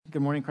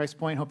Good morning, Christ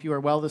Point. Hope you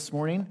are well this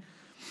morning.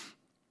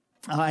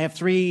 I have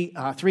three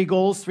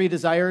goals, three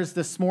desires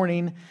this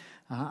morning.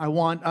 I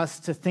want us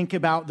to think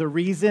about the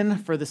reason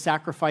for the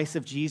sacrifice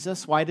of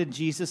Jesus. Why did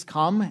Jesus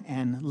come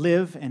and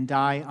live and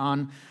die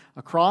on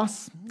a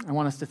cross? I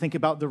want us to think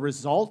about the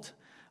result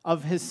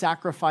of his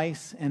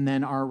sacrifice and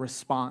then our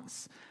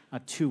response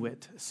to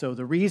it. So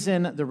the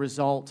reason, the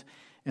result,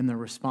 and the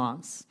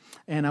response.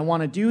 And I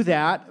want to do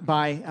that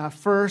by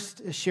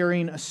first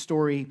sharing a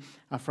story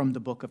from the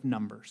book of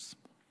Numbers.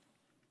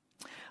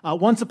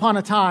 Once upon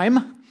a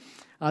time,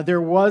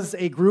 there was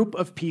a group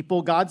of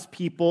people, God's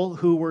people,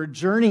 who were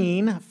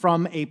journeying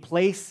from a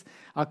place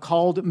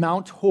called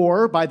Mount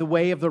Hor by the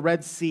way of the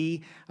Red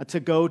Sea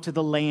to go to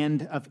the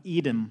land of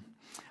Edom.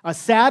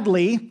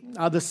 Sadly,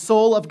 the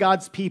soul of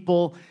God's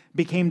people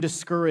became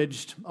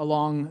discouraged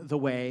along the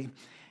way.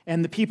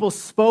 And the people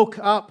spoke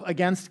up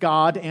against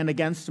God and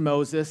against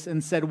Moses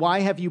and said, "Why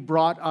have you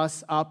brought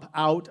us up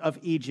out of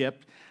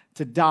Egypt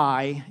to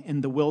die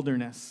in the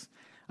wilderness?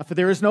 For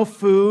there is no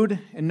food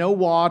and no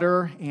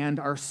water,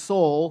 and our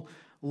soul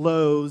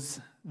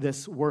loathes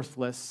this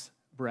worthless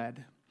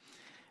bread."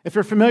 If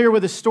you're familiar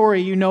with the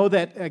story, you know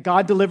that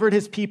God delivered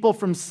his people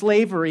from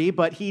slavery,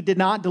 but he did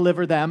not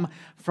deliver them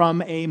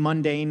from a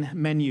mundane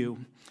menu.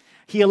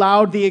 He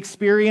allowed the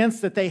experience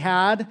that they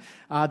had,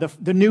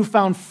 the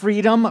newfound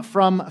freedom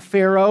from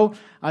Pharaoh,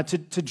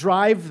 to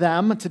drive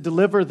them, to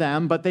deliver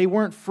them, but they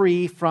weren't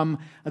free from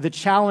the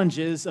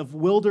challenges of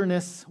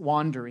wilderness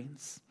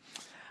wanderings.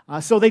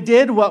 So they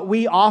did what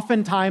we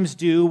oftentimes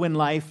do when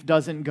life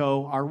doesn't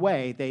go our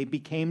way. They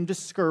became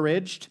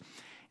discouraged,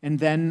 and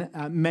then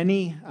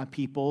many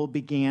people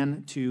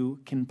began to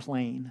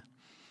complain.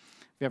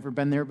 Have you ever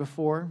been there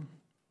before?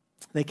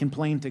 They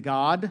complained to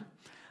God.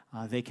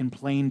 They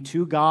complained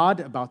to God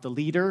about the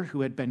leader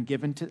who had been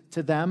given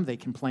to them. They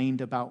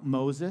complained about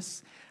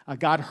Moses.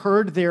 God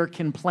heard their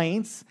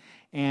complaints,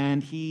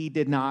 and he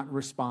did not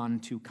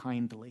respond too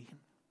kindly.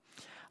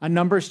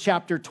 Numbers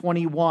chapter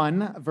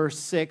 21, verse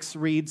 6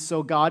 reads,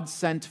 "So God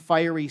sent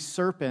fiery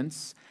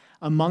serpents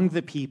among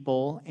the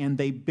people, and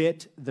they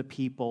bit the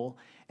people,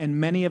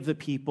 and many of the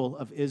people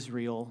of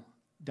Israel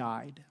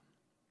died."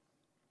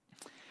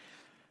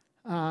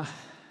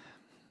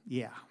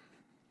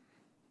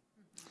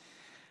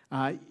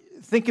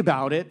 Think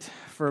about it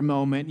for a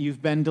moment.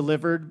 You've been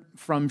delivered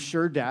from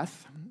sure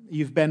death.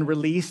 You've been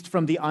released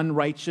from the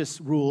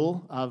unrighteous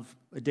rule of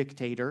a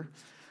dictator,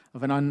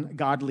 of an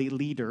ungodly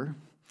leader.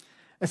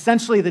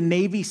 Essentially, the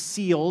Navy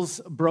SEALs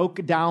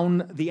broke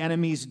down the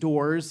enemy's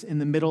doors in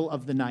the middle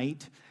of the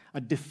night,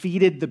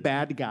 defeated the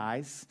bad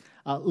guys,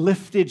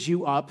 lifted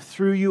you up,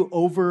 threw you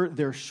over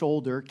their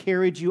shoulder,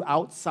 carried you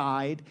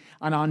outside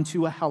and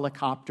onto a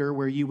helicopter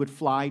where you would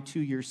fly to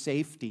your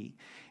safety.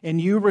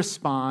 And you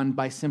respond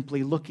by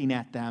simply looking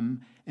at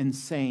them and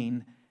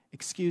saying,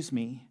 "Excuse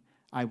me,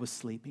 I was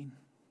sleeping.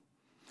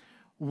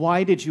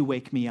 Why did you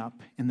wake me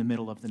up in the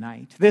middle of the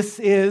night?" This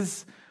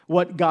is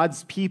what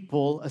God's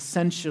people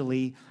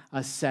essentially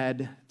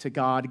said to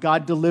God.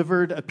 God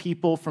delivered a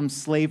people from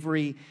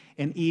slavery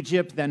in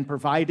Egypt, then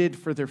provided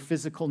for their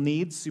physical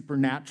needs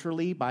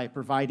supernaturally by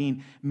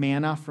providing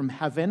manna from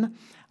heaven.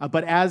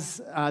 But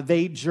as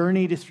they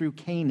journeyed through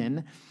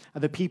Canaan,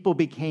 the people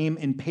became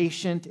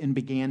impatient and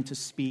began to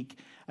speak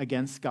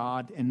against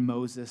God and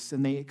Moses,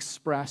 and they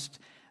expressed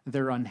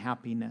their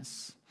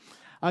unhappiness.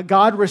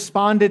 God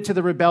responded to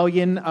the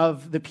rebellion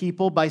of the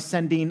people by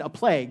sending a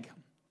plague.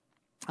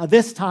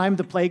 This time,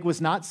 the plague was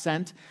not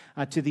sent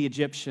to the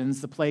Egyptians.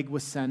 The plague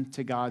was sent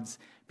to God's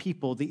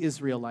people, the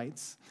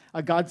Israelites.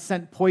 God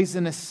sent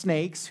poisonous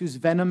snakes whose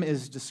venom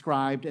is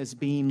described as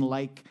being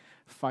like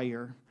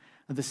fire.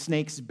 The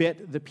snakes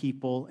bit the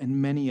people,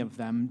 and many of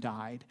them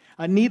died.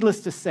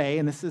 Needless to say,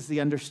 and this is the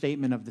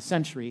understatement of the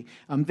century,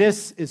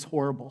 this is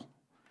horrible.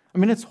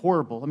 It's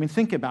horrible.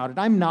 Think about it.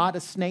 I'm not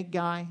a snake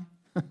guy.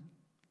 I'm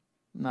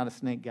not a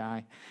snake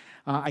guy.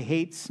 I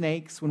hate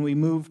snakes. When we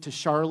moved to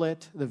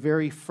Charlotte, the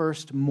very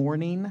first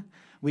morning,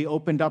 we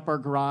opened up our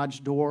garage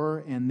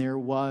door, and there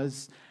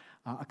was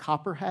a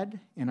copperhead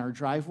in our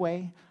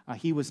driveway.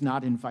 He was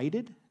not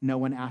invited. No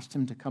one asked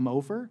him to come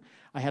over.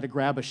 I had to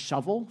grab a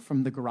shovel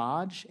from the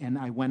garage, and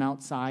I went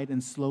outside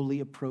and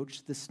slowly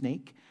approached the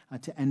snake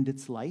to end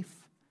its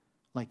life,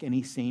 like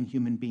any sane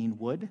human being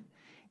would.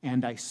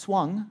 And I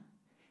swung,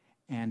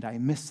 and I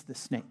missed the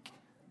snake.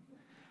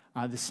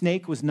 The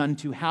snake was none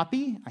too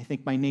happy. I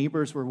think my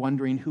neighbors were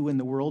wondering who in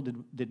the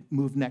world did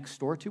move next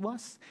door to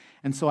us.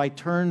 And so I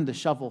turned the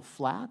shovel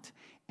flat,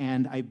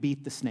 and I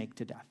beat the snake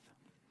to death.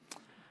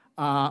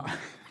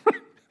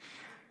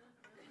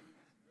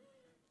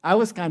 I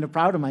was kind of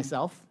proud of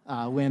myself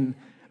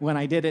when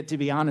I did it, to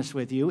be honest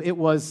with you. It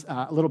was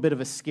a little bit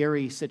of a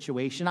scary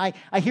situation. I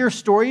hear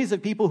stories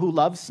of people who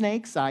love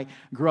snakes. I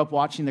grew up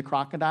watching The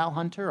Crocodile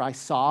Hunter. I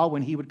saw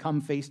when he would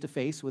come face to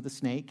face with a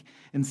snake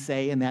and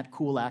say in that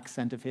cool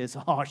accent of his,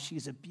 "Oh,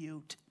 she's a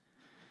beaut."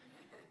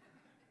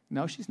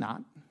 No, she's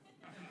not.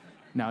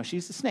 No,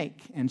 she's a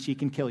snake, and she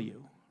can kill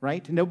you.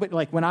 right? Nobody,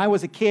 like when I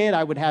was a kid,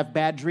 I would have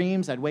bad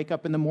dreams. I'd wake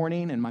up in the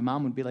morning and my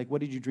mom would be like,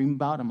 what did you dream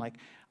about? I'm like,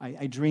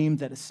 I dreamed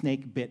that a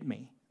snake bit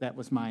me. That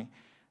was my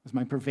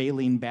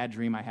prevailing bad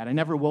dream I had. I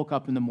never woke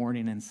up in the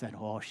morning and said,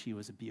 oh, she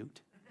was a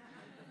beaut.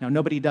 Now,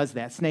 nobody does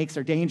that. Snakes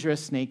are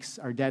dangerous. Snakes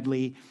are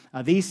deadly.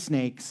 These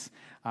snakes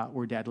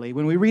were deadly.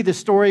 When we read the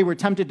story, we're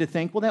tempted to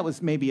think, well, that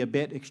was maybe a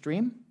bit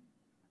extreme.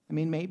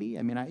 Maybe.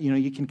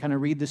 You can kind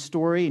of read the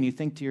story and you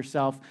think to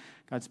yourself,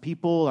 God's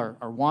people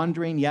are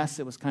wandering. Yes,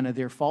 it was kind of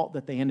their fault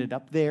that they ended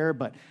up there,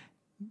 but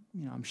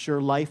I'm sure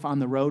life on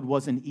the road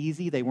wasn't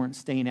easy. They weren't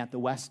staying at the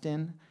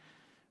Westin.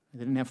 They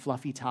didn't have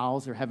fluffy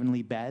towels or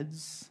heavenly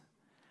beds.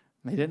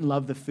 They didn't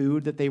love the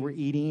food that they were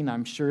eating.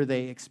 I'm sure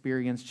they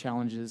experienced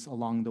challenges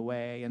along the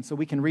way. And so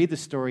we can read the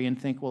story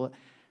and think, well,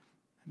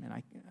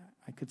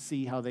 I could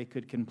see how they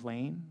could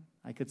complain.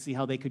 I could see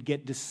how they could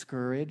get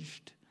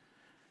discouraged.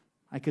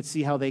 I could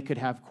see how they could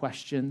have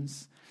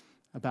questions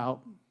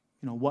about,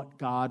 what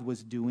God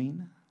was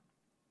doing.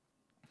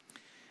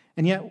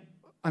 And yet,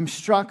 I'm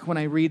struck when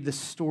I read this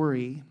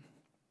story,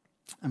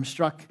 I'm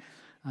struck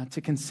to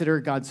consider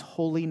God's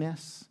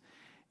holiness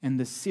and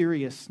the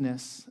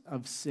seriousness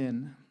of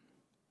sin.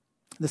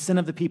 The sin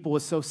of the people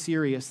was so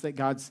serious that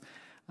God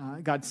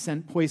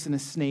sent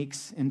poisonous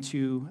snakes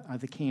into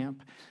the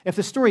camp. If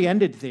the story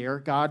ended there,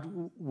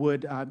 God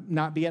would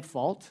not be at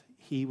fault.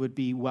 He would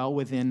be well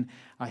within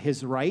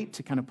his right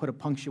to kind of put a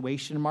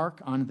punctuation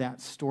mark on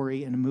that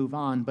story and move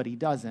on, but he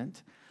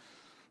doesn't.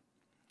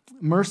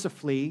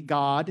 Mercifully,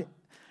 God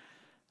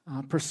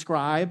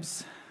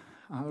prescribes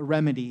a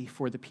remedy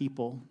for the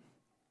people.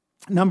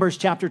 Numbers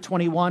chapter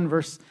 21,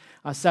 verse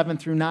 7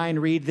 through 9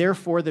 read,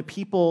 "Therefore the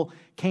people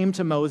came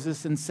to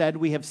Moses and said,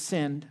 'We have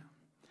sinned,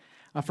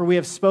 for we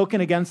have spoken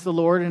against the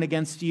Lord and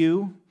against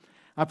you.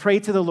 Pray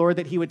to the Lord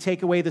that he would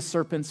take away the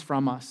serpents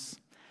from us.'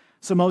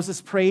 So Moses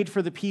prayed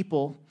for the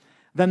people.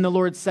 Then the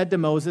Lord said to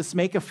Moses,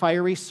 'Make a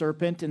fiery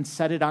serpent and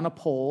set it on a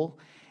pole,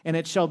 and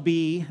it shall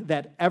be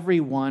that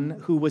everyone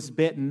who was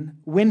bitten,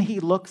 when he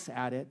looks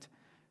at it,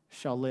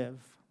 shall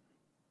live.'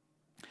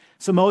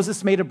 So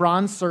Moses made a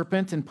bronze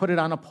serpent and put it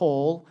on a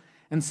pole,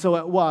 and so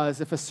it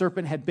was, if a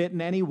serpent had bitten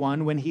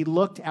anyone, when he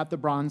looked at the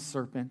bronze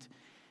serpent,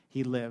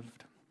 he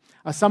lived."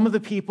 Some of the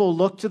people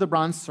looked to the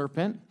bronze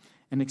serpent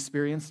and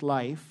experienced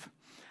life.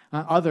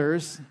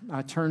 Others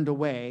turned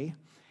away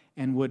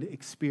and would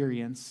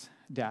experience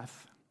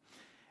death.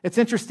 It's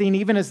interesting,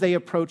 even as they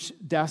approach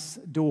death's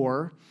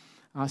door,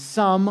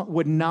 some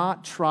would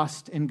not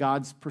trust in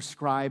God's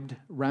prescribed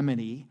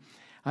remedy,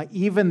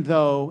 even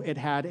though it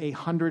had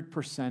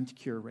 100%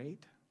 cure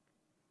rate.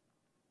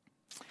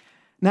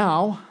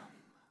 Now,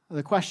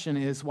 the question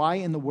is, why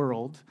in the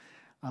world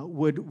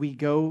would we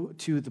go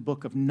to the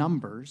book of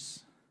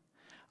Numbers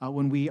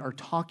when we are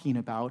talking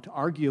about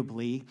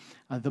arguably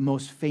the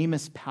most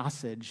famous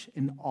passage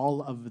in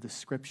all of the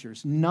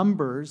scriptures?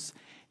 Numbers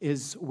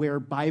is where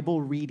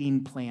Bible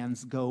reading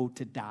plans go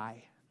to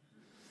die.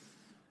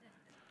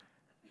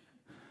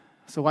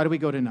 So why do we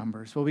go to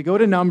Numbers? Well, we go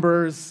to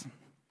Numbers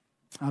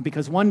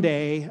because one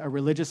day a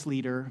religious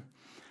leader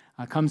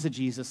comes to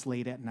Jesus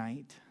late at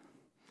night.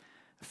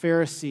 A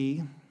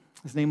Pharisee,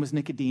 his name was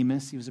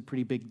Nicodemus. He was a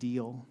pretty big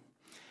deal.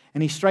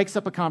 And he strikes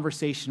up a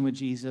conversation with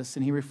Jesus,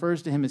 and he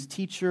refers to him as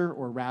teacher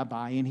or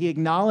rabbi, and he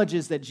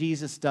acknowledges that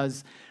Jesus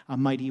does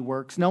mighty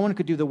works. No one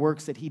could do the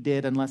works that he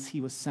did unless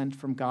he was sent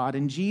from God.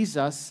 And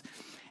Jesus,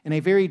 in a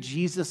very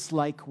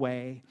Jesus-like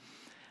way,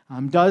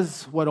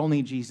 does what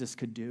only Jesus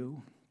could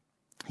do.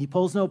 He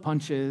pulls no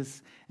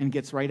punches and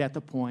gets right at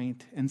the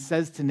point and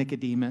says to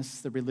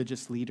Nicodemus, the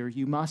religious leader,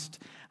 "You must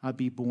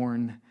be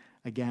born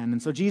again."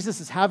 And so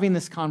Jesus is having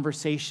this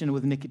conversation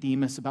with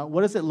Nicodemus about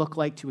what does it look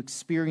like to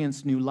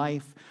experience new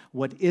life?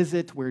 What is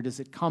it? Where does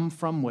it come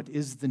from? What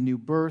is the new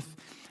birth?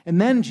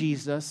 And then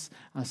Jesus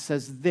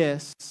says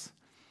this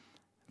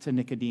to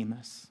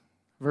Nicodemus.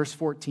 Verse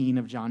 14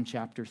 of John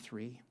chapter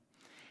 3.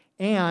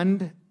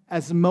 "And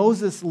as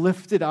Moses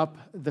lifted up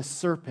the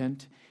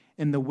serpent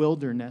in the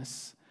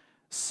wilderness,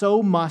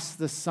 so must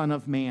the Son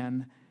of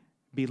Man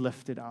be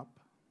lifted up."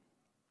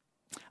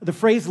 The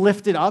phrase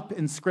lifted up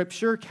in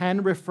Scripture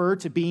can refer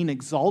to being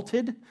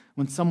exalted,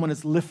 when someone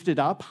is lifted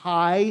up,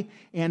 high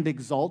and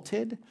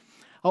exalted.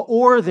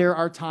 Or there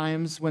are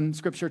times when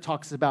Scripture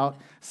talks about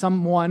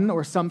someone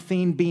or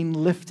something being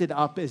lifted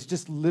up as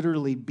just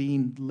literally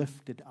being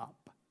lifted up.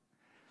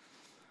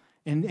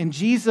 And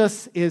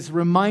Jesus is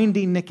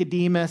reminding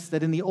Nicodemus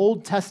that in the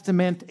Old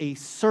Testament, a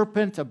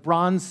serpent, a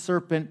bronze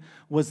serpent,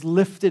 was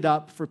lifted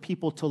up for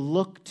people to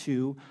look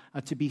to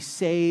be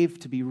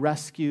saved, to be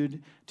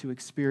rescued, to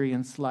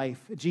experience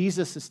life.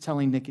 Jesus is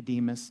telling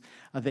Nicodemus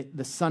that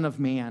the Son of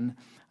Man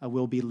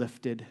will be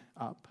lifted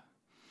up.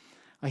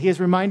 He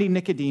is reminding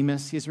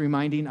Nicodemus, he is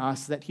reminding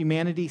us that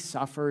humanity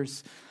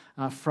suffers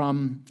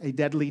from a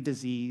deadly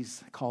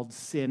disease called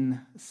sin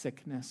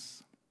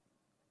sickness.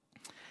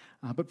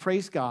 But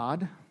praise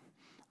God,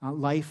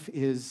 life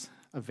is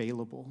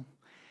available.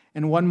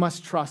 and one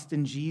must trust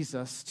in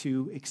Jesus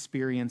to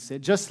experience it.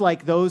 Just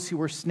like those who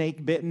were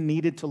snake-bitten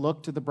needed to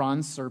look to the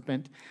bronze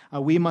serpent,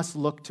 we must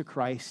look to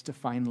Christ to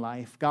find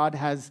life. God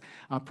has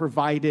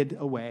provided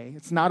a way.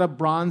 It's not a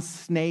bronze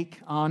snake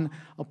on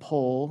a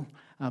pole,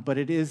 but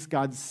it is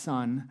God's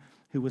Son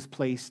who was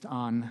placed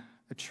on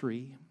a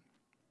tree.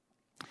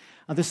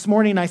 This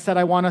morning I said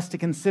I want us to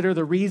consider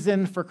the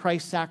reason for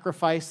Christ's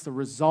sacrifice, the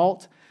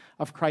result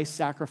of Christ's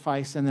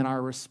sacrifice, and then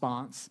our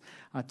response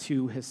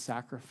to his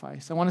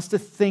sacrifice. I want us to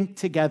think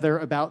together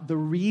about the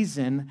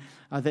reason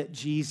that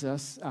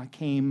Jesus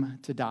came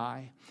to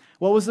die.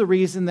 What was the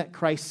reason that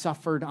Christ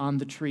suffered on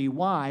the tree?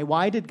 Why?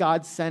 Why did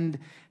God send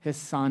his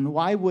Son?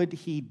 Why would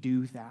he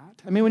do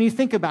that? I mean, when you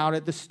think about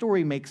it, the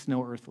story makes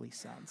no earthly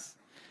sense.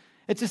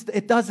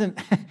 It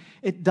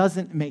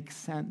doesn't make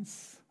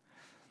sense.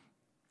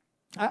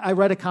 I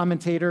read a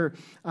commentator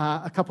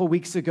a couple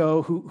weeks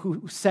ago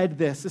who said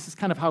this. This is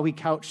kind of how he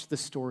couched the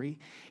story.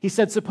 He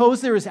said, suppose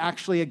there is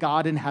actually a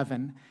God in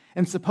heaven,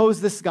 and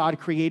suppose this God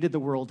created the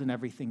world and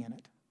everything in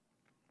it.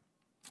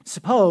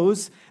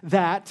 Suppose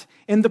that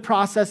in the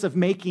process of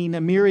making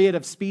a myriad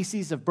of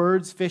species of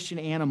birds, fish, and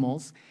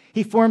animals,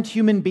 he formed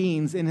human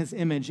beings in his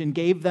image and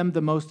gave them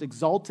the most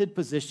exalted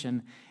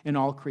position in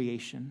all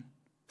creation.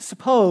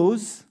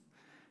 Suppose,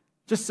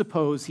 just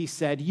suppose, he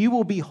said, you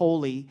will be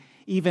holy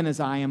even as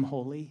I am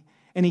holy.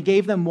 And he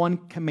gave them one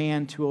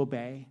command to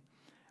obey.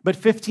 But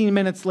 15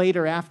 minutes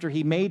later, after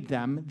he made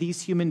them,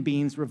 these human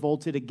beings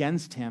revolted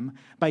against him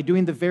by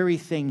doing the very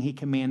thing he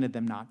commanded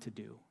them not to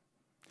do.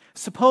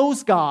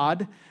 Suppose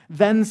God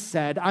then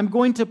said, I'm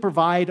going to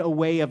provide a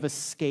way of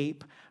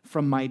escape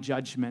from my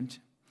judgment.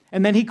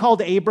 And then he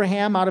called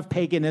Abraham out of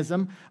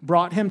paganism,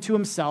 brought him to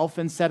himself,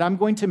 and said, I'm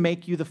going to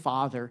make you the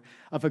father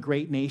of a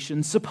great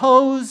nation.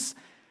 Suppose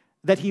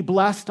that he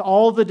blessed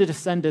all the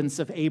descendants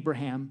of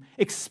Abraham,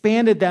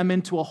 expanded them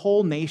into a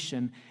whole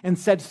nation, and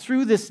said,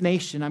 through this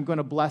nation, I'm going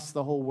to bless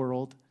the whole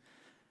world.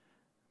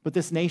 But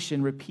this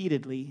nation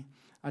repeatedly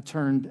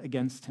turned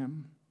against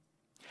him.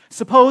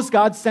 Suppose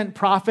God sent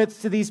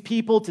prophets to these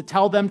people to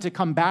tell them to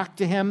come back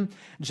to him,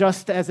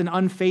 just as an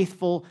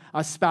unfaithful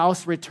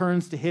spouse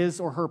returns to his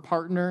or her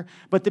partner,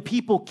 but the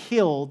people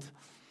killed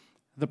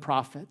the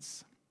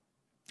prophets.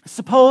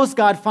 Suppose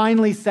God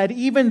finally said,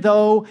 even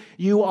though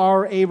you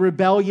are a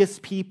rebellious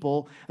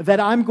people, that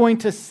I'm going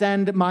to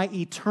send my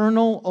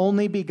eternal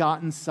only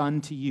begotten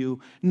Son to you,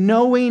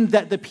 knowing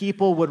that the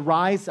people would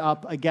rise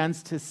up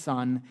against his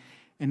Son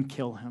and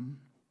kill him.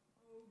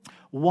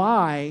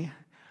 Why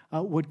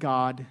would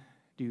God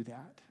do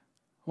that?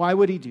 Why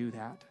would he do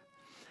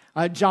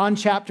that? John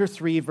chapter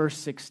 3, verse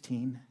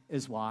 16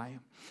 is why.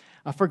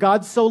 For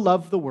God so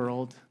loved the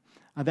world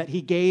that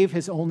he gave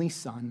his only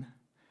Son,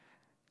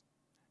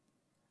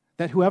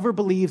 that whoever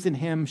believes in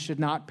him should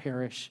not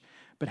perish,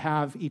 but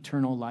have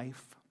eternal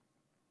life.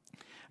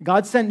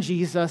 God sent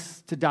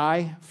Jesus to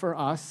die for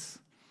us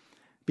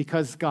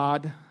because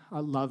God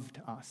loved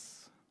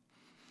us.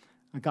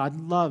 God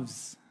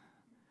loves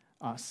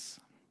us.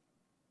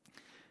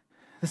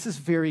 This is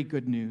very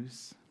good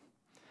news.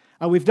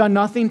 We've done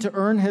nothing to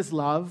earn his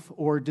love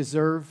or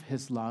deserve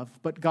his love,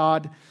 but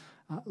God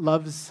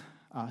loves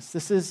us.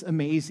 This is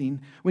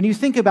amazing. When you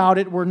think about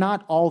it, we're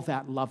not all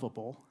that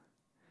lovable.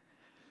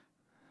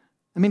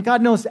 I mean,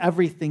 God knows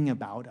everything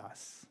about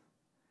us.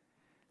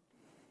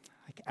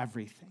 Like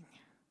everything.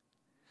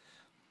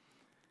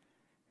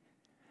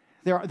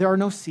 There are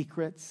no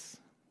secrets.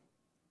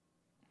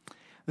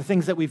 The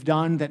things that we've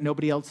done that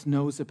nobody else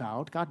knows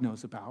about, God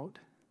knows about.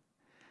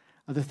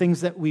 The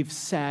things that we've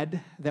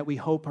said that we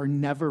hope are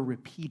never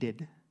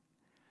repeated,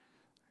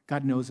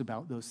 God knows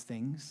about those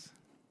things.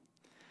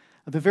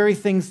 The very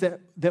things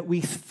that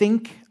we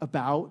think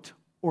about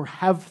or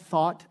have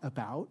thought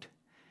about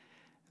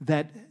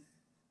that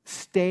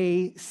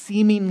stay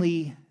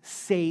seemingly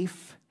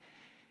safe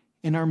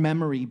in our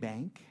memory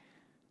bank.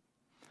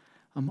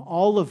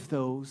 All of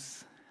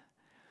those,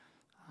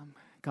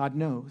 God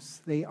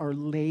knows. They are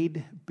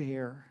laid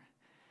bare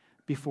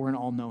before an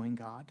all-knowing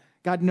God.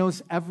 God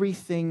knows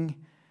everything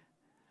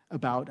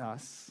about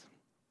us.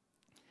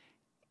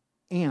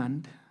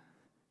 And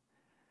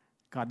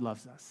God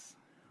loves us.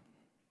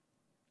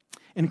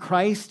 In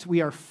Christ,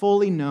 we are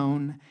fully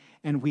known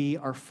and we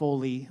are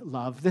fully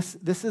loved.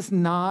 This is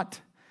not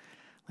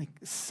like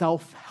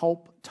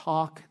self-help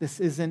talk. This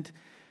isn't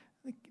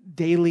like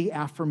daily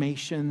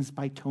affirmations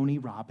by Tony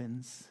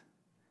Robbins.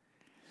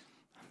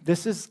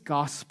 This is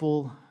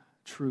gospel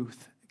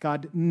truth.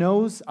 God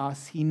knows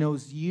us. He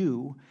knows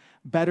you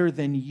better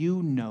than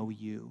you know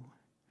you.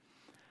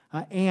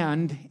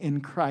 And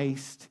in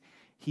Christ,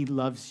 he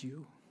loves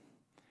you.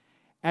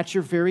 At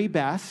your very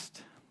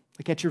best,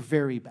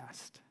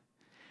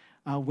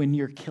 when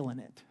you're killing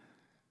it.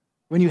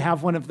 When you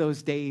have one of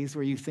those days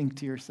where you think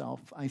to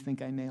yourself, I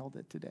think I nailed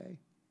it today.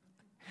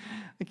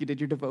 Like you did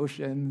your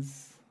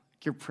devotions,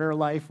 like your prayer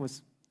life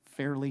was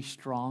fairly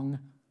strong.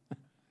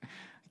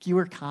 Like you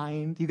were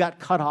kind, you got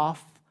cut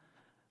off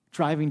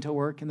driving to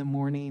work in the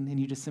morning and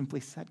you just simply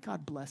said,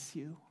 God bless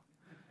you.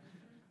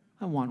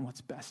 I want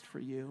what's best for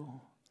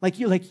you.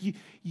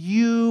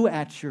 You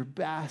at your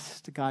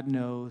best, God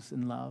knows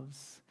and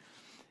loves.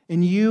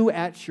 And you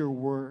at your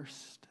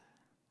worst,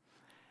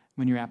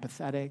 when you're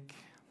apathetic,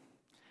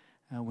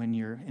 when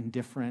you're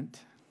indifferent,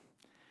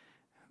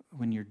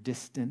 when you're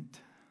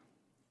distant,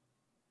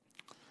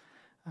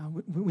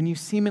 when you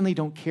seemingly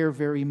don't care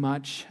very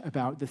much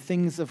about the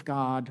things of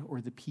God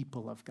or the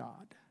people of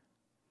God.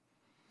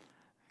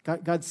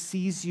 God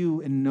sees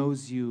you and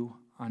knows you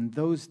on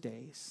those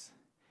days,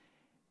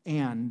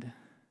 and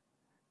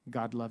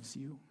God loves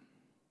you.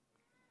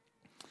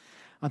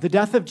 The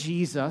death of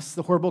Jesus,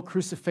 the horrible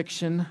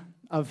crucifixion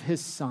of his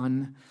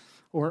Son,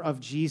 or of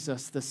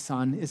Jesus the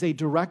Son, is a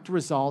direct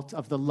result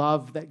of the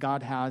love that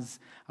God has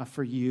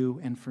for you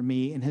and for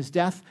me. And his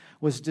death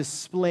was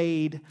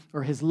displayed,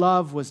 or his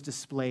love was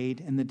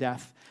displayed in the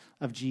death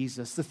of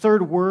Jesus. The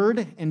third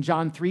word in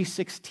John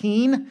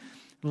 3:16, a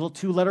little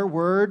two-letter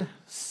word,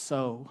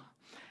 so,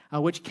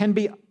 which can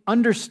be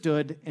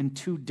understood in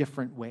two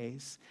different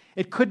ways.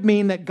 It could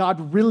mean that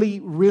God really,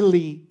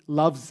 really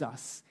loves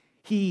us.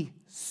 He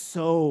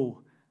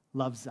so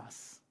loves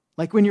us.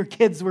 Like when your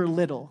kids were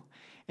little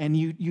and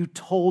you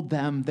told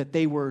them that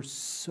they were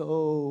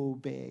so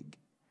big.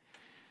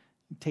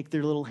 You take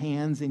their little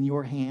hands in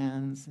your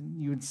hands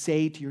and you would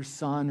say to your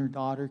son or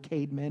daughter,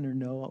 Cademan or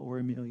Noah or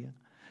Amelia,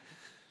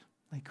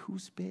 like,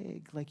 who's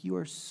big? Like, you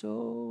are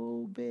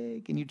so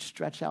big. And you'd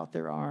stretch out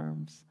their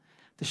arms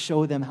to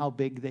show them how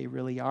big they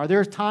really are. There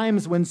are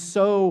times when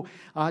so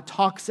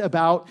talks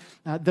about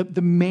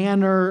the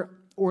manner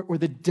or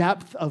the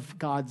depth of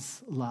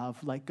God's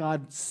love, like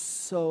God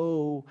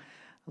so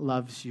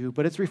loves you.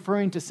 But it's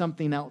referring to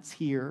something else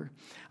here.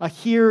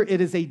 Here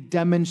it is a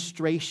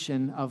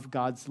demonstration of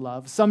God's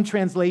love. Some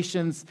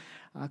translations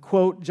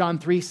quote John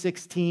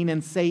 3:16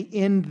 and say,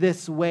 in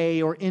this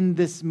way or in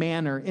this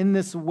manner, in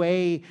this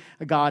way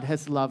God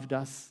has loved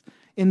us.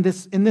 In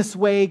this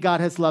way God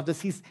has loved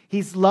us.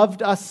 He's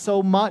loved us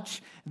so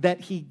much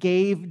that he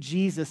gave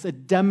Jesus a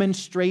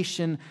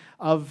demonstration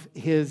of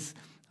his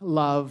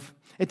love.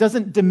 It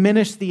doesn't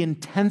diminish the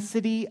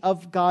intensity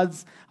of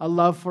God's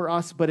love for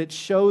us, but it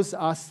shows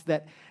us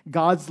that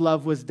God's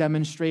love was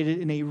demonstrated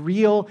in a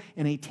real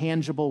and a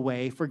tangible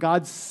way. For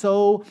God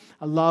so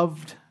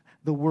loved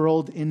the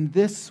world in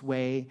this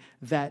way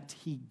that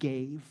he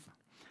gave.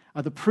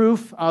 The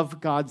proof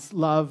of God's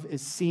love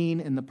is seen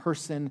in the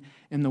person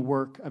and the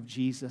work of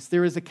Jesus.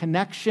 There is a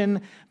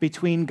connection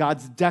between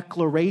God's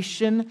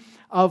declaration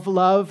of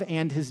love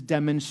and his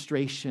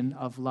demonstration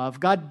of love.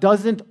 God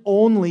doesn't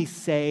only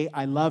say,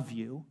 I love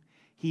you.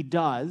 He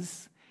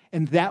does,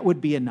 and that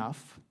would be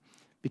enough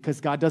because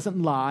God doesn't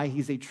lie.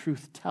 He's a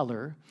truth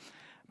teller.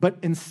 But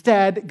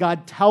instead,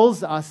 God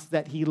tells us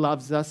that he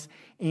loves us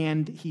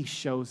and he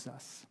shows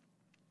us.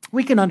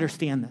 We can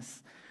understand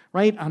this,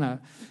 right? On a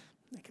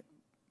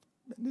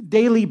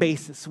daily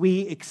basis,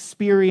 we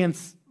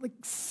experience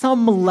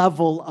some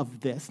level of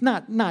this.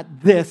 Not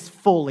this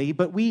fully,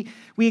 but we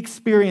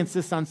experience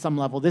this on some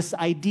level. This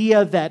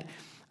idea that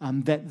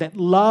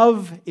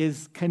love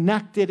is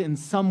connected in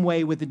some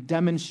way with a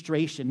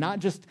demonstration, not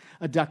just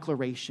a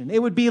declaration.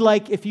 It would be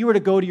like if you were to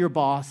go to your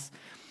boss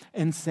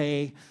and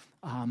say,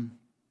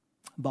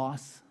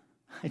 boss,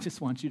 I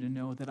just want you to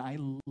know that I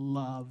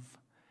love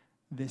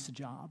this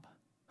job.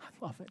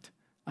 I love it.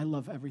 I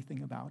love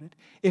everything about it.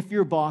 If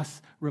your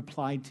boss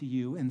replied to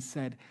you and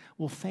said,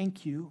 well,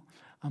 thank you,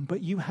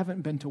 but you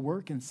haven't been to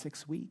work in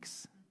 6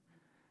 weeks.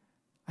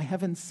 I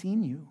haven't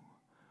seen you.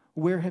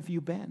 Where have you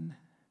been?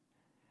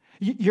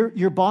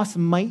 Your boss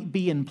might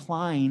be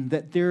implying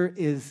that there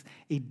is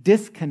a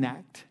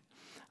disconnect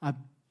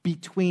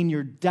between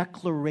your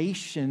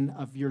declaration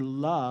of your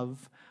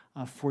love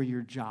for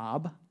your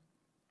job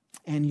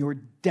and your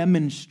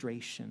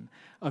demonstration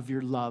of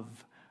your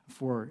love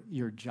for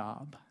your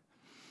job.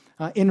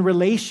 In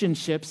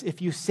relationships,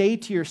 if you say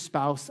to your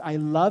spouse, I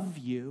love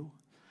you,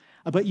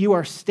 but you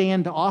are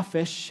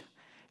standoffish,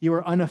 you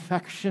are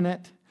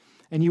unaffectionate,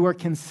 and you are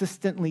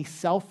consistently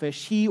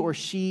selfish, he or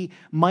she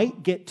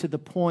might get to the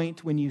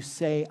point when you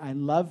say, I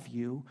love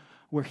you,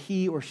 where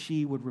he or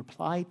she would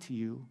reply to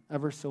you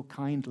ever so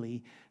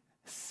kindly,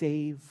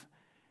 save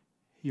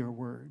your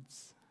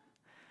words.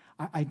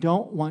 I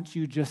don't want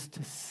you just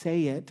to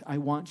say it. I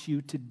want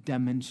you to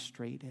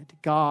demonstrate it.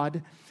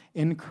 God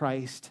in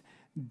Christ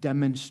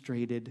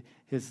demonstrated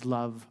his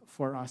love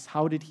for us.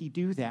 How did he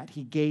do that?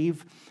 He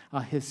gave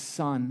his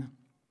Son.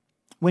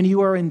 When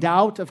you are in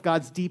doubt of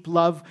God's deep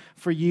love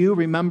for you,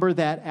 remember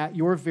that at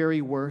your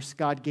very worst,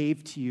 God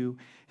gave to you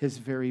his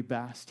very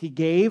best. He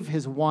gave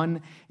his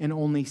one and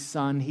only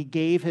Son. He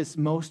gave his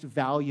most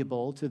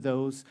valuable to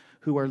those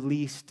who are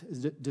least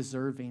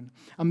deserving.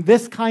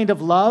 This kind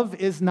of love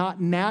is not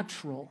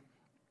natural.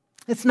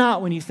 It's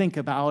not when you think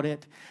about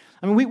it.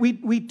 I mean,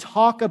 we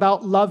talk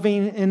about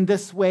loving in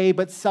this way,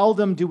 but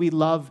seldom do we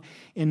love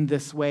in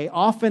this way.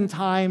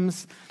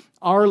 Oftentimes,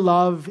 our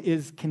love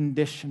is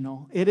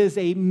conditional. It is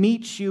a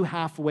meet you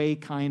halfway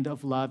kind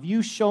of love.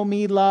 You show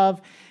me love,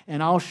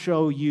 and I'll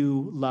show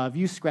you love.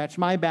 You scratch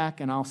my back,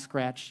 and I'll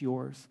scratch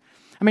yours.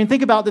 I mean,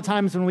 think about the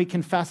times when we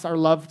confess our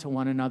love to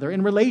one another.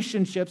 In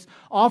relationships,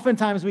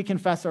 oftentimes we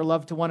confess our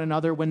love to one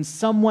another when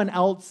someone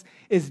else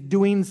is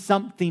doing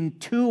something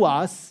to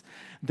us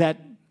that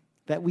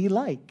we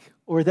like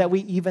or that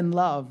we even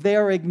love. They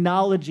are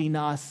acknowledging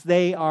us.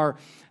 They are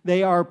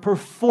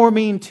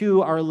performing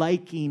to our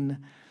liking.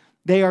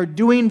 They are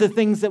doing the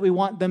things that we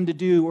want them to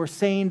do or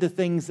saying the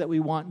things that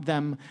we want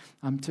them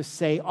to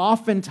say.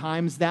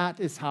 Oftentimes, that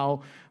is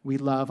how we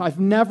love. I've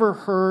never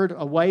heard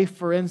a wife,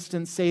 for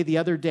instance, say the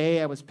other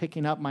day, I was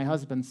picking up my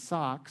husband's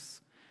socks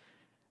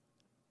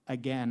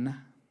again,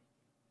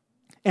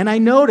 and I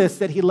noticed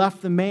that he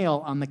left the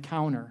mail on the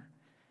counter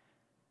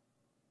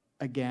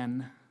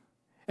again.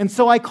 And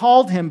so I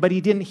called him, but he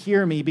didn't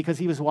hear me because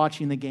he was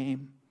watching the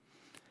game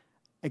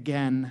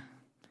again.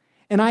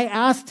 And I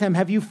asked him,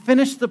 have you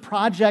finished the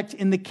project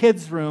in the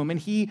kids' room? And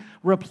he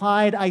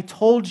replied, I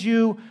told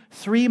you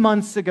 3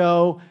 months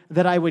ago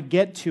that I would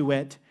get to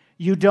it.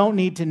 You don't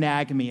need to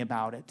nag me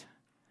about it.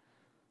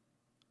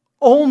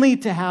 Only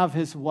to have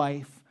his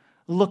wife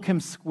look him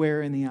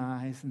square in the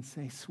eyes and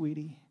say,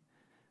 sweetie,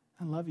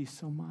 I love you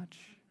so much.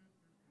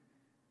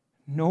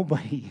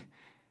 Nobody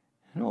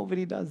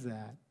does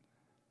that.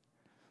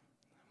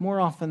 More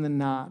often than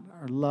not,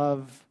 our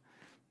love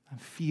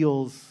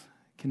feels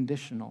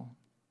conditional.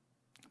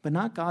 But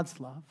not God's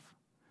love.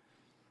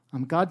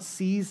 God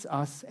sees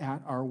us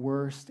at our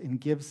worst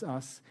and gives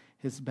us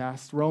his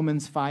best.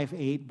 Romans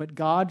 5:8, but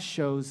God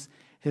shows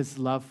his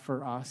love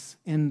for us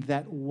in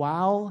that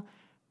while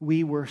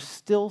we were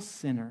still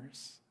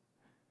sinners,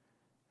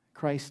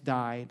 Christ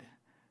died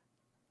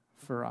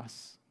for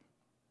us.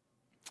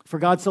 For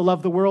God so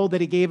loved the world that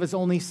he gave his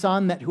only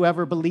Son, that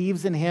whoever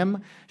believes in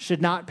him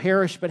should not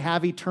perish but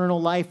have eternal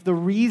life. The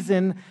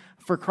reason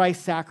for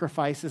Christ's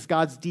sacrifice is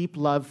God's deep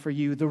love for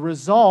you. The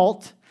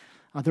result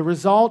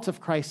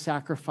of Christ's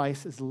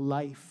sacrifice is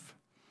life.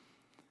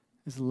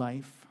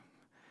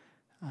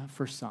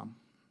 For some.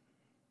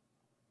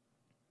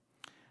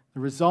 The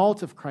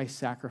result of Christ's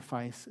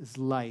sacrifice is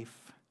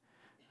life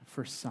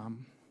for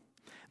some.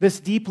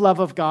 This deep love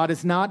of God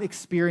is not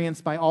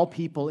experienced by all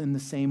people in the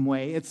same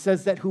way. It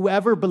says that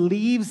whoever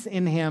believes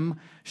in him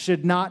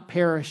should not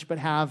perish but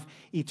have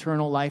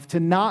eternal life. To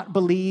not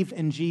believe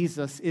in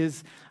Jesus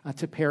is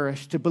to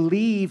perish. To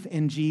believe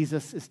in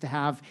Jesus is to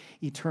have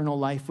eternal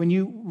life. When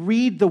you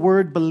read the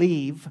word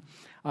believe,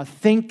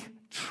 think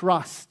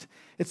trust.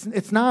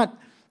 It's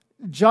not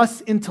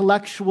just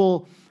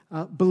intellectual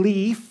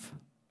belief.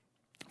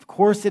 Of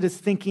course, it is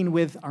thinking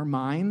with our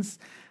minds.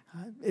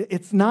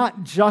 It's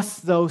not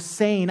just, though,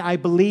 saying, I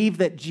believe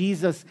that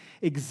Jesus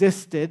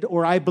existed,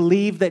 or I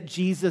believe that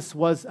Jesus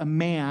was a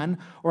man,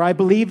 or I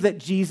believe that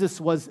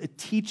Jesus was a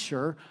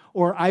teacher,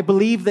 or I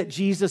believe that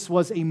Jesus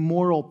was a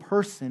moral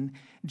person.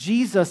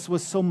 Jesus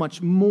was so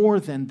much more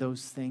than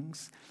those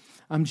things.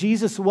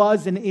 Jesus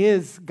was and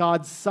is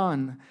God's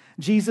Son.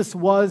 Jesus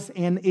was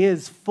and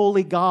is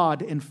fully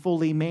God and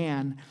fully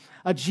man.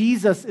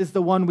 Jesus is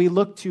the one we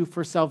look to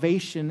for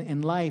salvation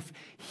in life.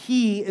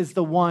 He is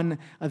the one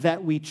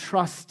that we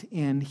trust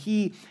in.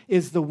 He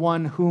is the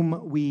one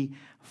whom we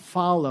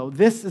follow.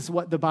 This is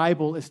what the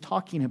Bible is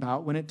talking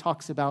about when it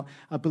talks about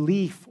a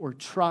belief or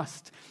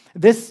trust.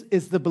 This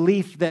is the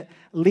belief that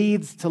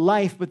leads to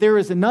life, but there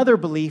is another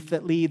belief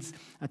that leads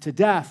to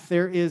death.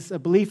 There is a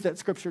belief that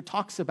Scripture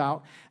talks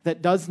about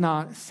that does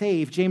not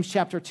save. James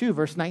chapter 2,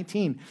 verse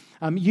 19.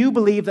 You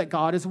believe that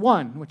God is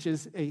one, which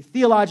is a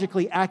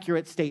theologically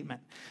accurate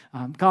statement.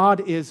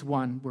 God is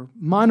one. We're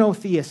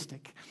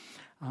monotheistic.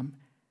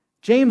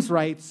 James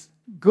writes,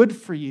 good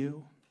for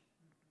you.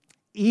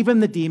 Even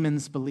the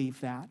demons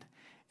believe that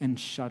and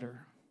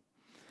shudder.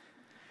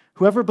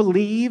 Whoever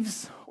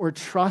believes or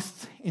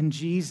trusts in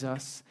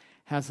Jesus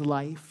has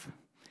life.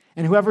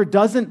 And whoever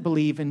doesn't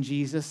believe in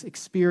Jesus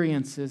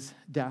experiences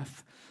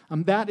death.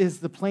 That is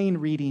the plain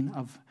reading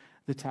of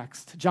the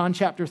text. John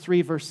chapter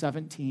 3, verse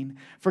 17.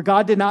 For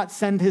God did not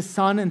send his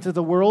Son into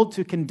the world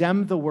to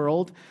condemn the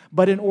world,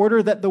 but in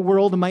order that the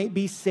world might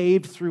be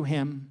saved through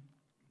him.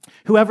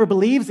 Whoever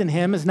believes in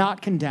him is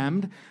not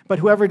condemned, but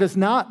whoever does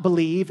not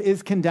believe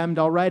is condemned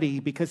already,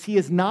 because he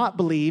has not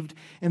believed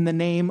in the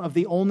name of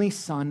the only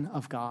Son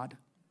of God.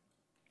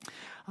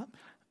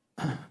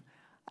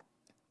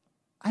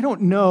 I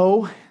don't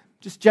know,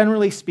 just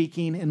generally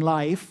speaking in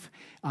life,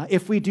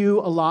 if we do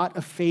a lot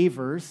of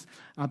favors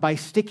by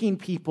sticking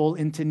people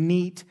into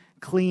neat,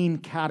 clean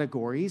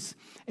categories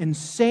and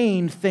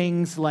saying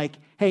things like,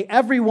 hey,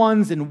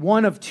 everyone's in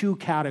one of two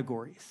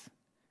categories.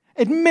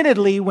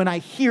 Admittedly, when I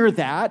hear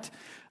that,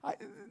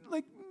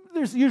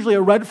 there's usually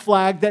a red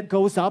flag that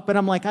goes up, and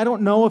I'm like, I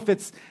don't know if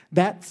it's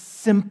that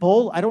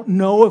simple. I don't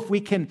know if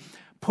we can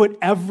put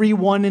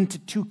everyone into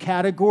two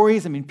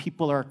categories. I mean,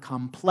 people are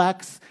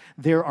complex.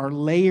 There are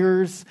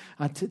layers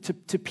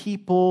to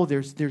people.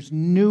 There's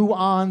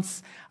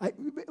nuance.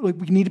 We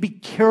need to be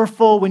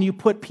careful when you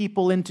put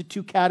people into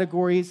two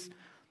categories.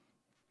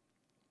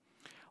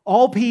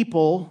 All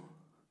people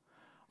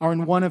are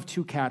in one of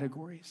two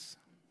categories.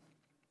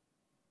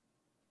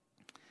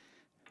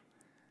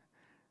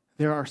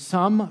 There are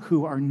some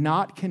who are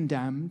not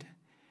condemned,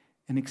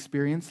 and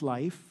experience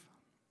life,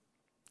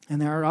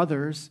 and there are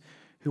others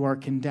who are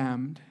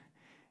condemned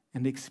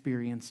and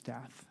experience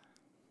death.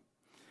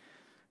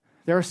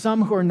 There are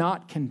some who are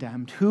not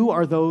condemned. Who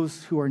are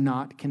those who are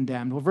not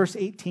condemned? Well, verse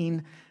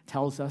 18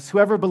 tells us,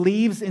 whoever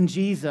believes in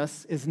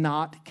Jesus is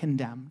not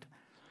condemned.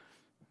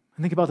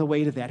 And think about the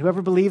weight of that.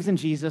 Whoever believes in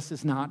Jesus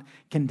is not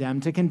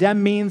condemned. To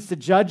condemn means to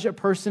judge a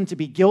person to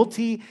be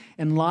guilty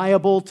and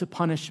liable to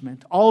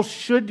punishment. All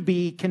should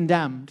be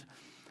condemned.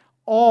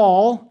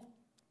 All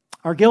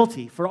are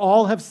guilty, for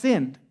all have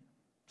sinned.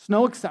 There's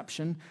no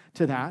exception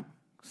to that,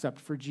 except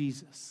for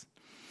Jesus.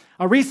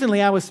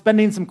 Recently, I was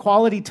spending some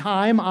quality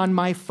time on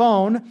my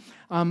phone,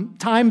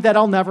 time that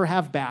I'll never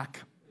have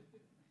back.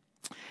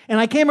 And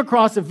I came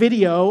across a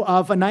video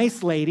of a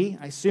nice lady,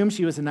 I assume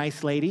she was a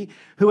nice lady,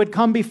 who had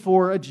come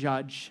before a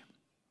judge.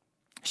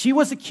 She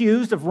was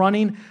accused of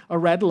running a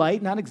red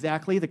light, not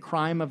exactly the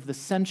crime of the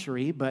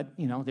century, but,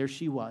 there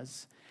she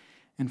was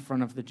in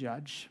front of the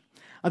judge.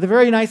 The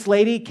very nice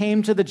lady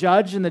came to the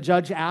judge, and the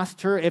judge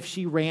asked her if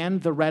she ran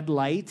the red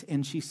light,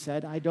 and she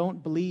said, "I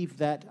don't believe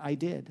that I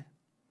did."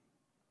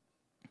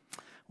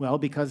 Well,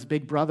 because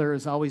Big Brother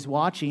is always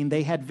watching,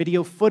 they had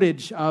video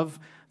footage of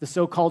the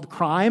so-called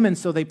crime, and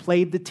so they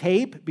played the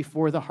tape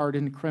before the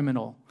hardened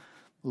criminal,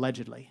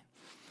 allegedly.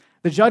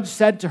 The judge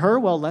said to her,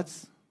 "Well,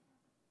 let's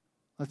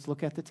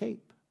look at the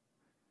tape."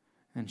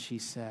 And she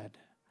said,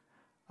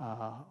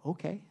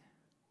 "Okay."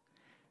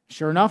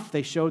 Sure enough,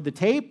 they showed the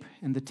tape,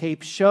 and the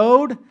tape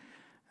showed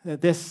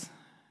that this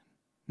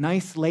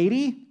nice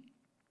lady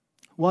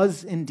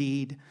was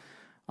indeed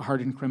a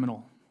hardened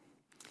criminal.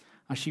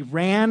 She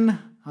ran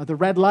the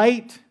red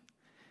light,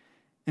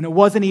 and it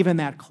wasn't even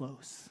that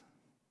close.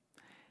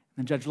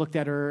 And the judge looked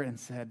at her and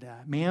said,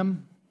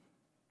 "Ma'am,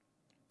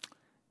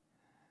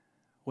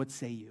 what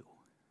say you?"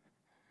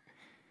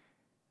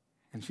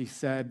 And she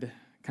said,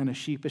 kind of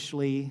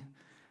sheepishly,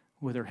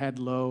 with her head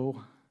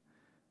low,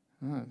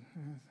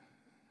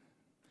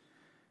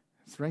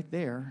 "It's right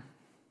there.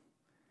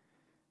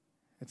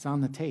 It's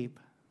on the tape."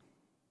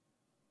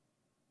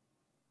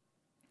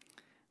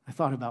 I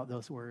thought about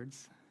those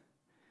words.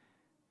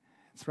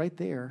 It's right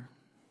there.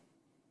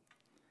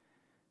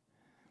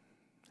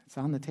 It's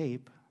on the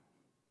tape.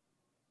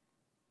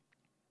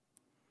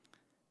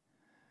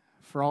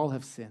 For all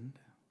have sinned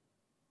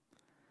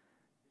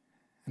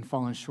and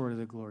fallen short of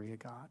the glory of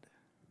God.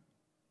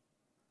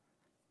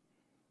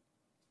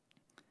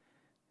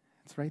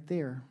 It's right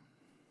there.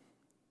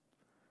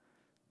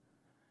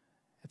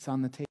 It's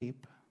on the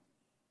tape.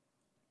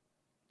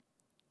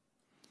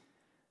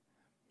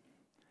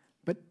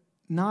 But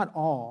not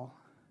all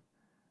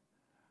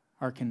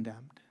are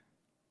condemned.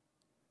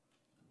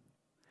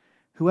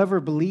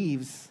 Whoever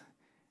believes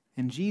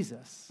in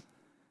Jesus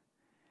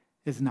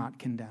is not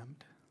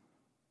condemned.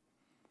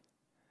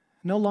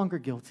 No longer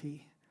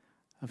guilty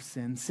of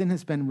sin. Sin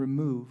has been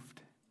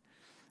removed,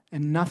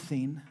 and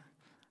nothing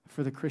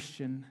for the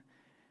Christian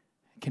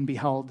can be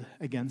held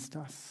against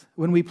us.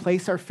 When we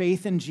place our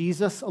faith in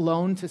Jesus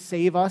alone to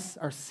save us,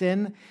 our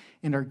sin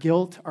and our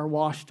guilt are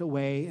washed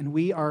away, and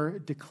we are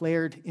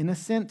declared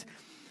innocent,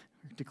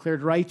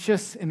 declared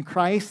righteous in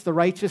Christ. The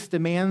righteous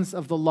demands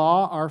of the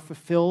law are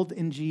fulfilled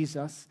in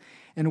Jesus,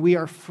 and we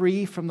are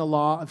free from the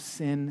law of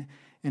sin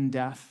and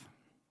death.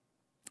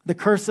 The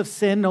curse of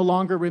sin no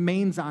longer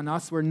remains on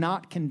us. We're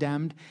not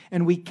condemned,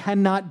 and we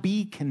cannot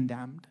be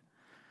condemned.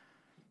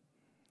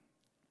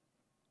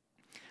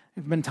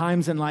 There have been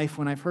times in life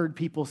when I've heard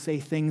people say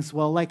things,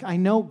 like, "I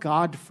know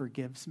God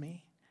forgives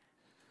me,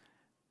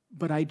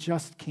 but I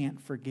just can't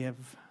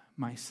forgive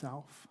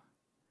myself."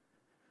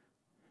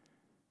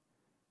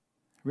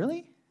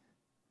 Really?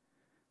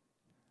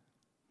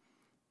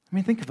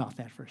 Think about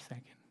that for a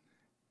second.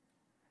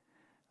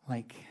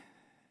 Like,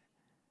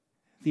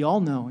 the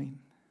all-knowing,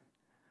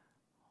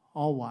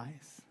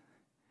 all-wise,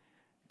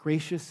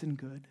 gracious and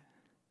good,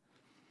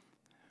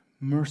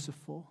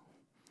 merciful,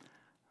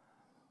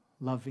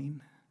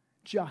 loving,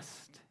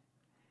 just,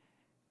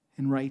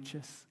 and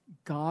righteous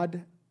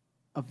God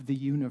of the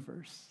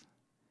universe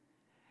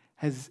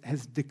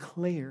has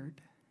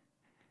declared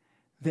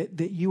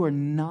that you are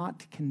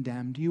not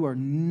condemned, you are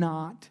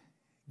not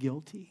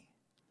guilty.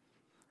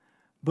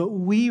 But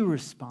we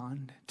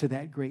respond to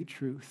that great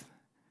truth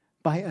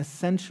by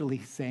essentially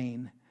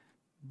saying,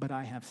 "But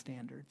I have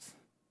standards.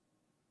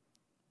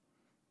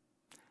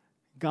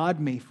 God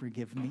may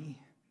forgive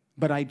me,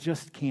 but I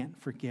just can't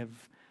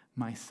forgive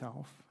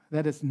myself."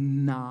 That is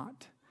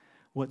not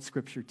what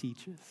Scripture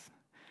teaches.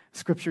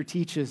 Scripture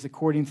teaches,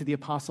 according to the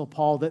Apostle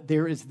Paul, that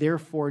there is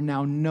therefore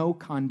now no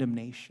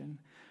condemnation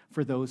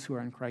for those who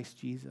are in Christ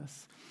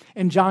Jesus.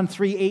 In John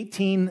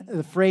 3:18,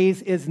 the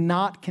phrase "is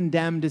not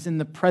condemned" is in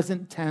the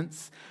present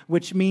tense,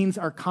 which means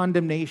our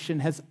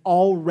condemnation has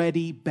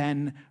already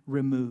been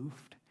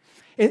removed.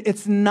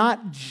 It's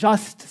not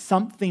just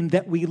something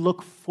that we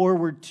look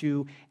forward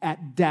to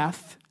at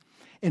death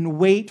and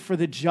wait for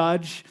the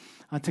judge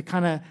to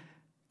kind of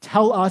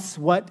tell us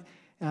what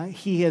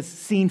he has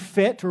seen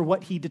fit or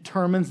what he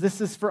determines.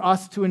 This is for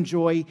us to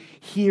enjoy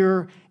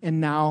here and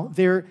now.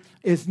 There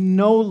is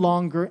no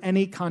longer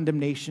any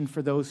condemnation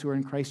for those who are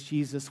in Christ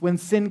Jesus. When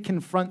sin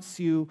confronts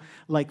you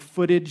like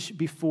footage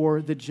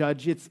before the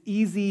judge, it's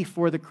easy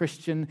for the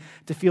Christian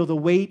to feel the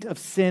weight of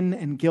sin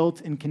and guilt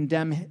and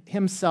condemn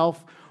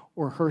himself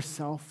or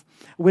herself.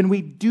 When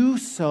we do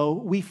so,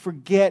 we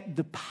forget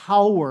the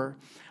power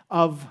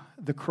of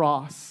the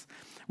cross.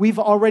 We've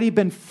already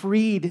been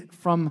freed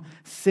from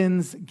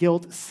sin's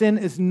guilt. Sin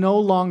is no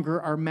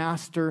longer our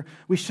master.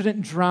 We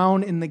shouldn't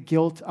drown in the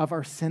guilt of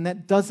our sin.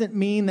 That doesn't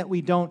mean that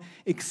we don't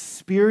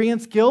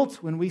experience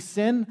guilt when we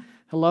sin.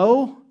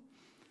 Hello?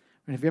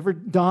 And have you ever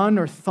done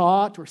or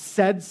thought or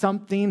said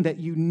something that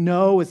you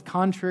know is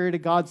contrary to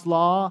God's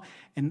law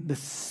and the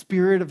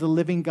Spirit of the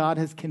living God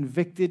has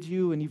convicted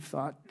you and you've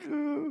thought,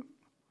 ugh?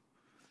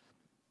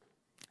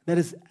 That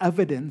is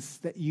evidence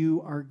that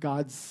you are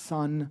God's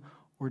son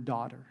or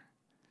daughter.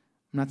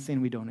 I'm not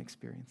saying we don't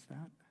experience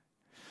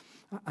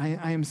that.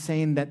 I am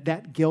saying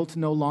that guilt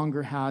no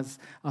longer has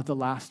the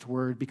last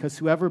word, because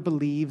whoever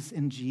believes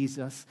in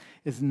Jesus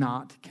is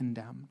not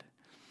condemned.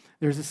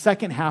 There's a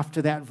second half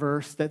to that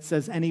verse that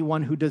says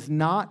anyone who does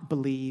not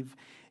believe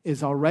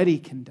is already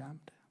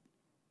condemned.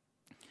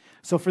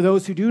 So for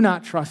those who do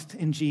not trust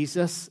in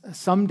Jesus,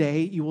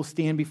 someday you will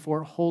stand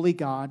before holy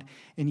God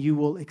and you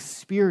will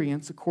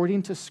experience,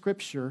 according to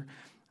Scripture,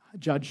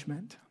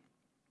 judgment,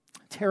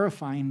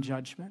 terrifying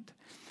judgment.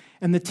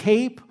 And the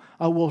tape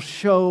will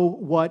show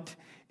what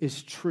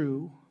is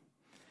true.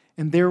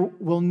 And there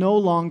will no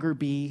longer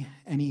be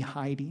any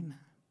hiding.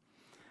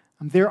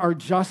 There are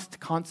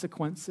just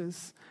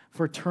consequences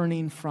for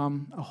turning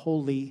from a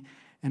holy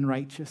and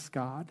righteous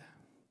God.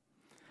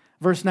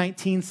 Verse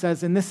 19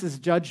 says, and this is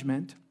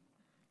judgment,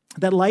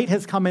 that light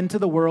has come into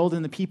the world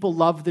and the people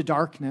love the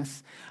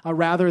darkness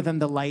rather than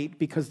the light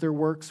because their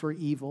works were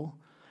evil.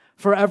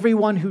 For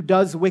everyone who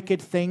does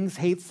wicked things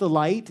hates the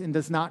light and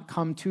does not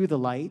come to the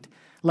light,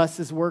 lest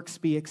his works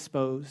be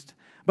exposed.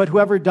 But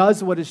whoever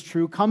does what is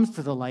true comes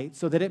to the light,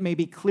 so that it may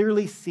be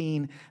clearly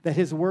seen that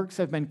his works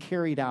have been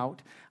carried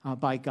out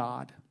by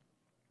God.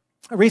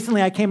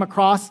 Recently, I came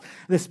across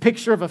this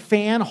picture of a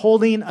fan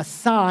holding a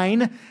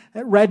sign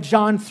that read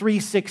John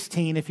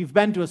 3:16. If you've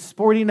been to a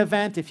sporting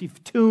event, if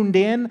you've tuned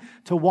in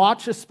to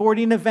watch a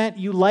sporting event,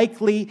 you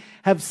likely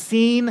have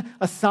seen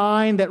a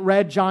sign that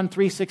read John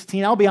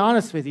 3:16. I'll be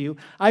honest with you,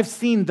 I've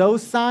seen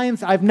those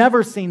signs. I've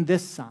never seen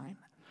this sign.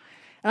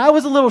 And I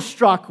was a little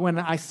struck when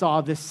I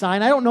saw this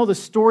sign. I don't know the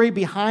story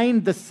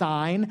behind the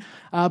sign,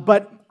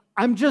 but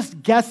I'm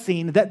just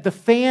guessing that the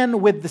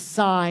fan with the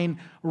sign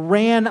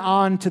ran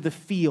onto the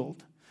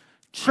field.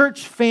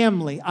 Church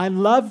family, I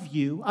love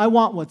you. I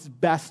want what's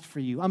best for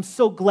you. I'm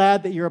so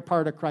glad that you're a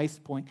part of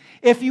Christ Point.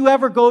 If you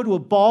ever go to a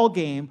ball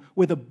game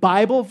with a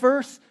Bible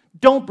verse,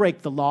 don't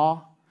break the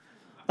law.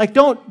 Like,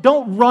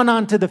 don't run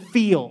onto the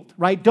field,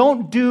 right?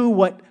 Don't do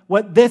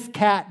what this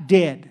cat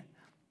did.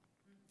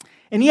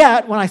 And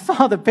yet, when I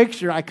saw the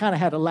picture, I kind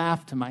of had to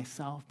laugh to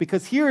myself,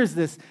 because here is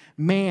this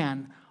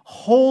man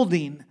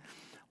holding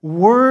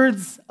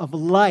words of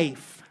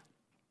life.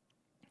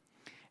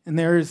 And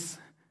there's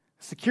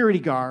a security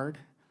guard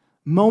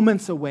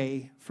moments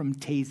away from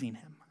tasing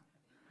him.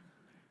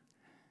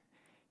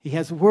 He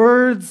has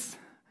words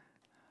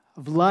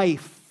of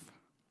life,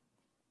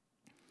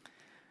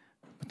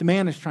 but the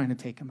man is trying to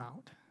take him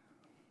out.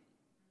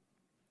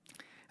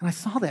 And I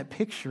saw that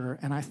picture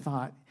and I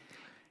thought,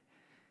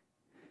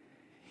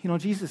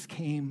 Jesus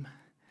came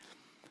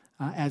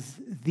as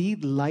the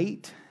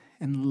light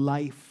and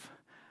life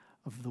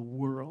of the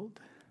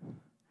world.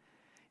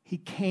 He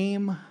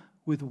came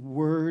with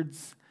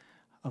words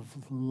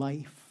of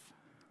life.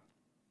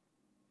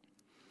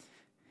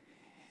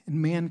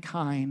 And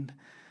mankind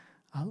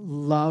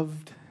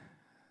loved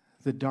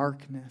the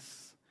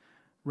darkness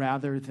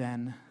rather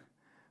than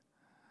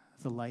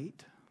the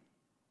light.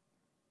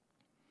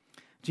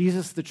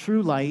 Jesus, the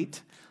true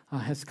light,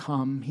 has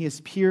come. He has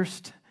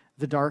pierced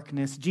the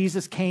darkness.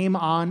 Jesus came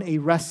on a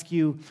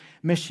rescue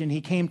mission.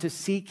 He came to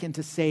seek and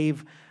to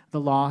save the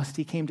lost.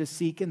 He came to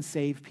seek and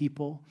save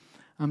people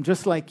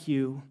just like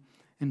you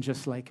and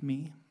just like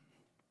me.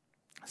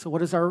 So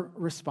what is our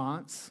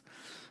response?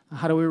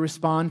 How do we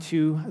respond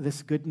to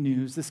this good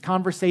news? This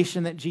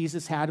conversation that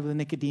Jesus had with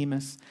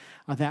Nicodemus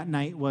that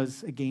night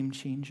was a game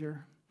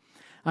changer.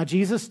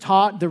 Jesus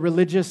taught the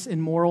religious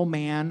and moral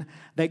man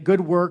that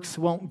good works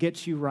won't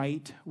get you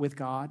right with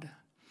God.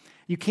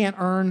 You can't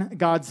earn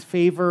God's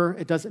favor.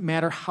 It doesn't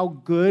matter how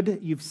good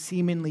you've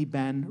seemingly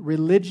been.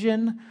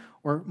 Religion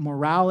or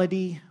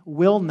morality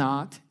will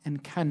not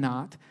and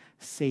cannot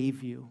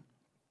save you.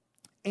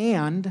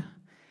 And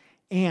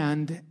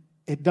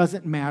it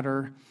doesn't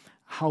matter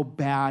how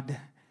bad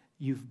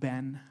you've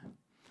been.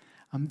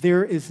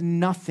 There is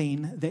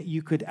nothing that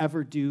you could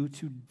ever do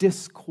to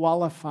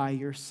disqualify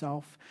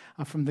yourself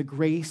from the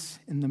grace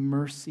and the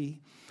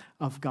mercy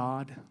of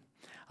God.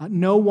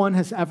 No one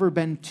has ever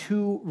been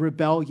too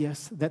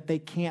rebellious that they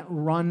can't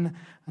run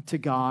to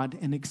God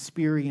and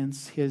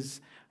experience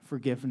His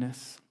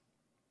forgiveness.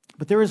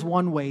 But there is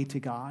one way to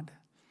God.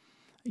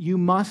 You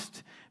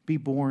must be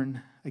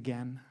born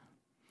again.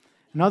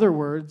 In other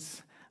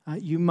words,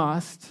 you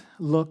must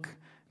look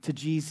to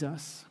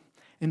Jesus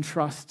and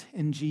trust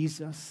in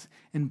Jesus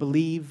and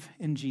believe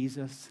in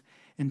Jesus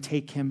and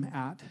take him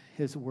at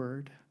his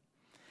word.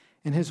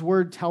 And his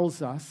word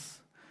tells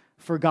us,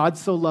 for God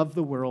so loved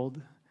the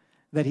world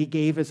that he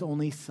gave his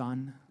only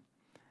Son,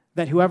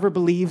 that whoever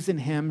believes in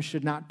him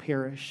should not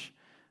perish,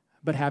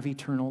 but have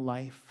eternal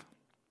life.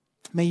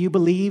 May you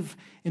believe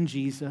in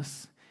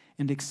Jesus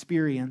and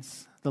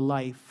experience the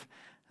life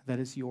that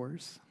is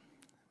yours.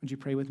 Would you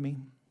pray with me?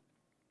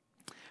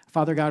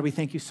 Father God, we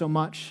thank you so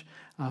much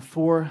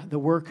for the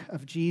work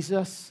of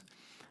Jesus.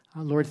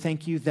 Lord,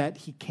 thank you that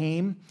he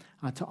came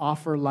to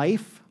offer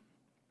life.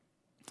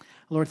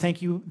 Lord,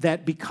 thank you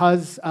that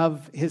because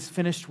of his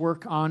finished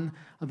work on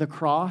the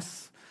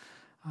cross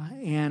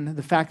and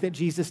the fact that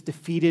Jesus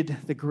defeated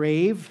the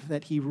grave,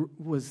 that he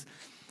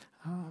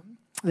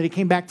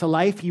came back to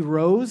life, he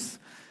rose.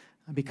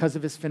 Because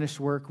of his finished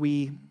work,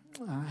 we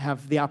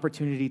have the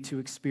opportunity to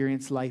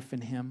experience life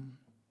in him.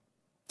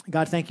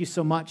 God, thank you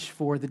so much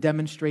for the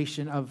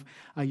demonstration of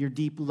your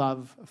deep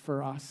love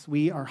for us.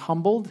 We are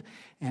humbled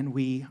and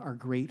we are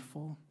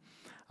grateful.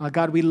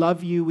 God, we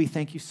love you. We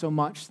thank you so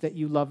much that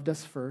you loved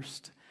us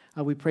first.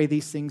 We pray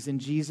these things in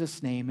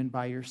Jesus' name and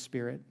by your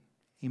Spirit.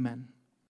 Amen.